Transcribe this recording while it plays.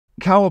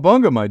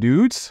Cowabunga, my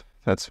dudes.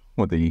 That's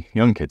what the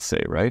young kids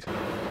say, right?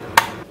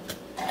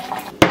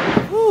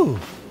 Ooh,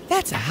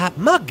 that's a hot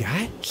mug,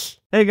 guy.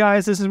 Hey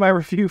guys, this is my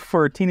review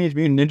for Teenage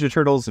Mutant Ninja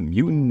Turtles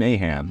Mutant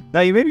Mayhem. Now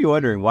you may be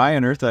wondering, why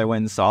on earth did I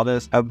went and saw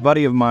this? A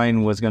buddy of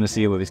mine was going to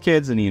see it with his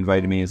kids and he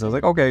invited me, so I was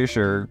like, okay,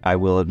 sure. I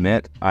will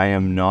admit, I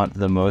am not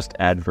the most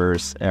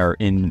adverse or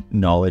in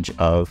knowledge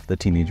of the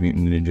Teenage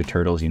Mutant Ninja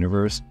Turtles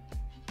universe.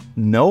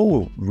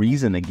 No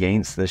reason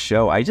against this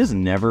show. I just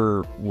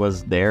never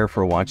was there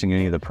for watching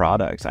any of the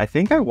products. I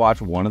think I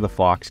watched one of the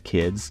Fox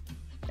Kids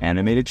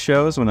animated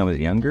shows when I was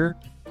younger,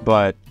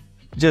 but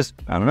just,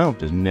 I don't know,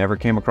 just never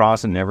came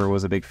across and never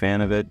was a big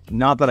fan of it.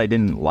 Not that I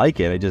didn't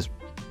like it,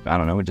 I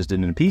don't know, it just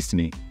didn't appease to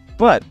me.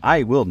 But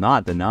I will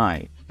not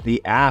deny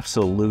the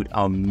absolute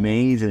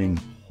amazing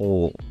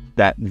hold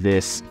that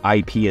this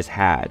IP has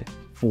had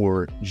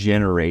for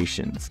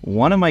generations.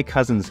 One of my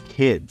cousin's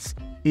kids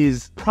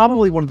is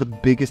probably one of the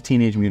biggest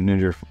Teenage Mutant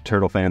Ninja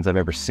Turtle fans I've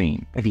ever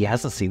seen. If he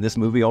hasn't seen this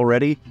movie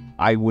already,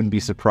 I wouldn't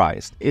be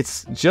surprised.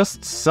 It's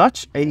just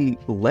such a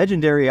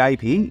legendary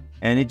IP,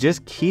 and it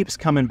just keeps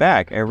coming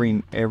back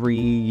every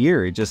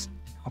year. It just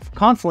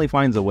constantly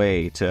finds a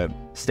way to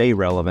stay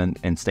relevant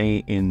and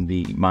stay in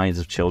the minds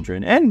of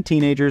children and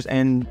teenagers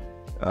and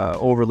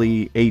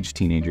overly aged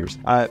teenagers.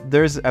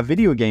 There's a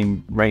video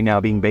game right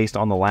now being based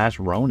on The Last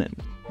Ronin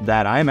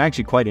that I'm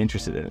actually quite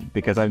interested in,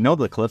 because I know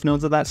the cliff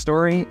notes of that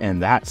story,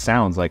 and that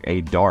sounds like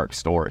a dark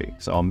story.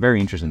 So I'm very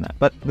interested in that.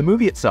 But the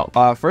movie itself,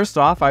 first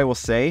off, I will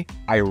say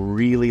I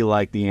really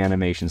like the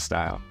animation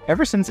style.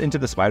 Ever since Into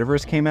the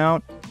Spider-Verse came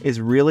out, it's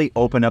really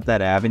opened up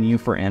that avenue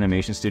for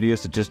animation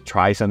studios to just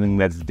try something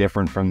that's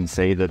different from,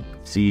 say, the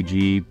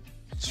CG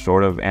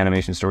sort of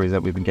animation stories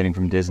that we've been getting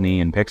from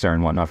Disney and Pixar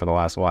and whatnot for the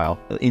last while.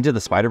 Into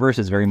the Spider-Verse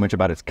is very much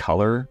about its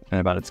color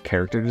and about its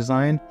character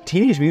design.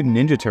 Teenage Mutant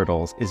Ninja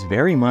Turtles is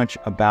very much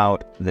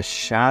about the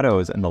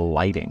shadows and the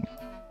lighting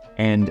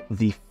and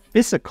the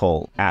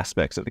physical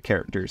aspects of the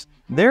characters.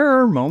 There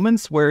are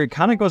moments where it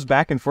kind of goes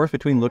back and forth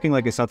between looking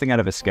like it's something out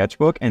of a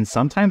sketchbook and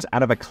sometimes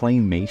out of a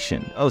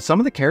claymation. Oh, some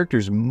of the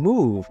characters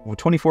move with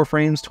 24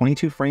 frames,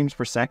 22 frames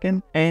per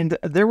second. And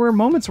there were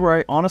moments where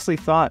I honestly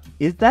thought,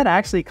 is that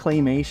actually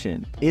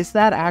claymation? Is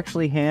that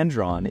actually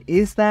hand-drawn?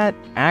 Is that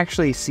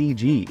actually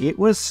CG? It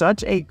was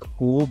such a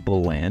cool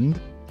blend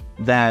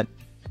that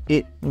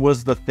it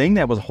was the thing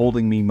that was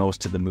holding me most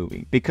to the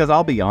movie, because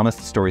I'll be honest,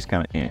 the story's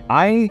kind of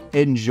I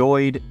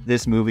enjoyed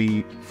this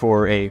movie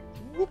for a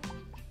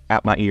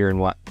at my ear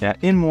and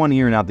in one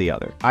ear and out the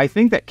other. I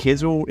think that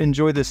kids will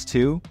enjoy this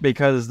too,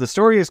 because the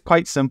story is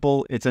quite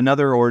simple. It's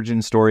another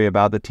origin story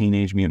about the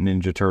Teenage Mutant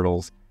Ninja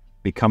Turtles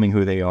becoming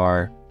who they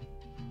are,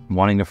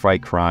 wanting to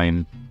fight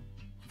crime,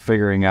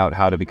 figuring out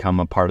how to become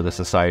a part of the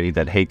society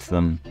that hates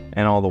them,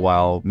 and all the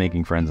while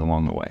making friends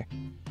along the way.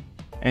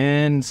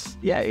 And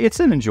yeah, it's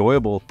an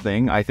enjoyable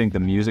thing. I think the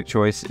music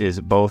choice is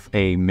both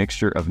a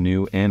mixture of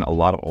new and a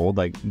lot of old.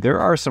 Like, there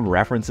are some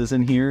references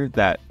in here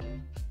that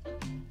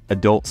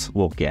adults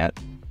will get.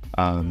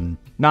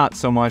 Not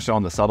so much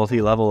on the subtlety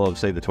level of,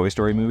 say, the Toy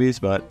Story movies,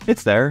 but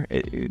it's there.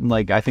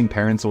 Like, I think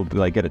parents will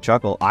like get a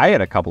chuckle. I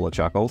had a couple of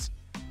chuckles.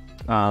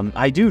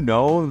 I do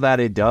know that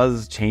it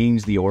does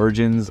change the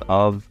origins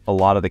of a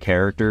lot of the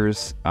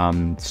characters.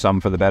 Some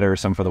for the better,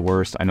 some for the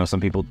worst. I know some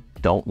people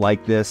don't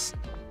like this,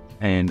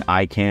 and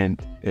I can't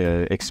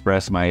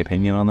express my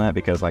opinion on that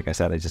because, like I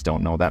said, I just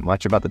don't know that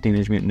much about the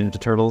Teenage Mutant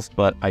Ninja Turtles.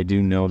 But I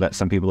do know that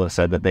some people have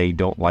said that they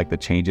don't like the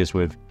changes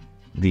with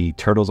the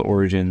Turtles'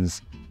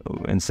 origins.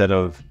 Instead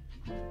of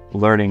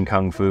learning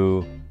Kung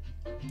Fu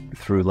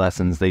through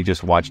lessons, they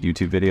just watch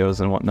YouTube videos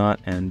and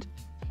whatnot. And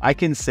I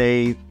can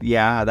say,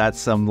 yeah, that's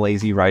some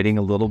lazy writing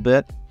a little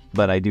bit,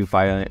 but I do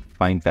find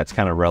that's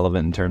kind of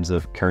relevant in terms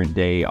of current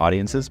day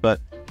audiences.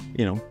 But,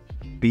 you know,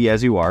 be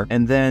as you are.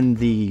 And then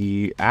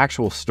the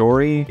actual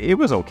story, it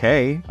was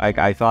okay.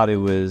 I thought it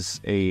was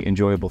a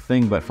enjoyable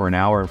thing, but for an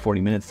hour and 40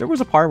 minutes, there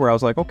was a part where I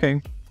was like,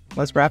 okay,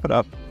 let's wrap it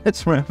up.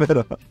 Let's wrap it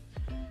up.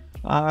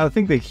 I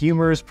think the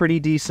humor is pretty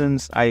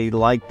decent. I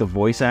like the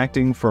voice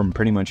acting from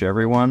pretty much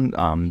everyone.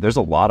 There's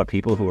a lot of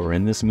people who are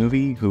in this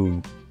movie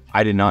who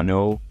I did not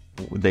know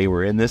they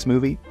were in this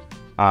movie.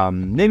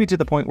 Maybe to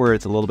the point where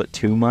it's a little bit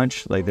too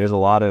much. Like, there's a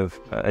lot of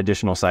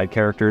additional side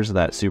characters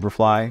that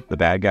Superfly, the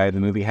bad guy of the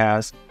movie,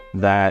 has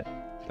that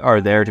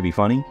are there to be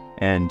funny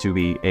and to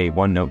be a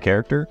one-note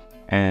character.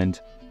 And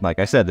like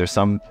I said, there's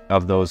some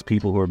of those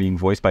people who are being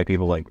voiced by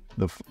people like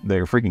the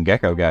freaking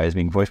Gecko guy is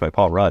being voiced by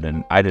Paul Rudd,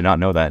 and I did not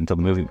know that until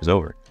the movie was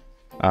over.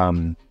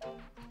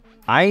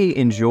 I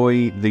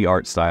enjoy the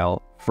art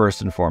style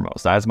first and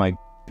foremost. That is my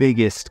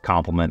biggest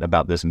compliment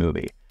about this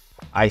movie.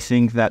 I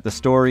think that the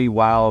story,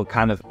 while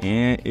kind of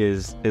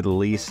is at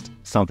least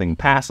something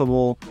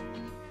passable,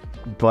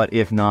 but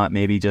if not,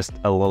 maybe just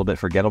a little bit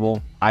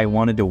forgettable. I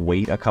wanted to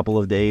wait a couple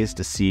of days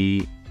to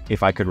see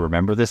if I could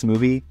remember this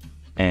movie,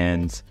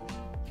 and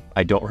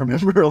I don't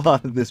remember a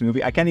lot of this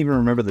movie. I can't even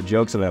remember the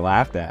jokes that I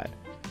laughed at.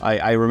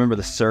 I remember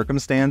the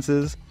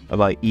circumstances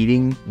about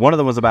eating. One of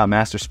them was about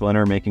Master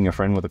Splinter making a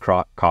friend with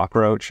a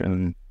cockroach,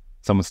 and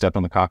someone stepped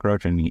on the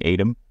cockroach and he ate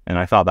him, and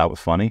I thought that was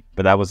funny,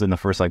 but that was in the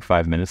first like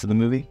 5 minutes of the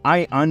movie.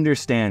 I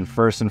understand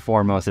first and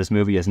foremost this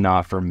movie is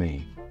not for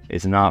me.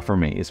 It's not for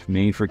me. It's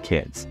made for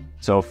kids.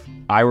 So if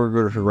I were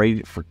going to rate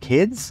it for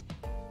kids,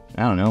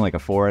 I don't know, like a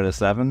 4 out of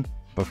 7.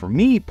 But for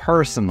me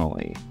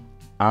personally,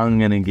 I'm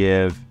going to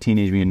give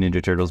Teenage Mutant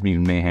Ninja Turtles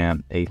Mutant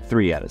Mayhem a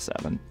 3 out of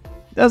 7.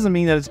 Doesn't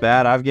mean that it's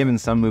bad. I've given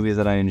some movies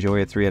that I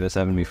enjoy a 3 out of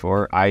 7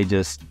 before. I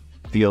just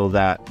feel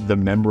that the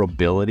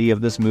memorability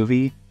of this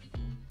movie,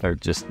 or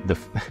just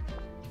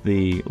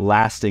the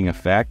lasting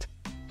effect,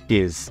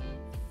 is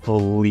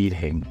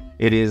fleeting.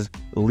 It is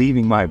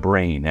leaving my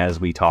brain as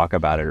we talk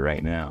about it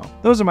right now.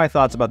 Those are my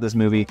thoughts about this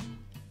movie.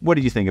 What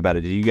did you think about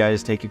it? Did you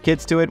guys take your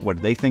kids to it? What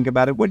did they think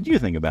about it? What did you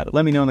think about it?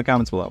 Let me know in the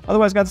comments below.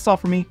 Otherwise, guys, that's all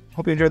for me.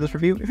 Hope you enjoyed this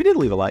review. If you did,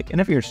 leave a like.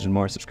 And if you're interested in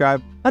more,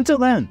 subscribe. Until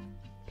then,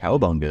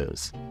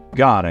 cowabungas.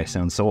 God, I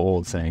sound so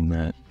old saying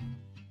that.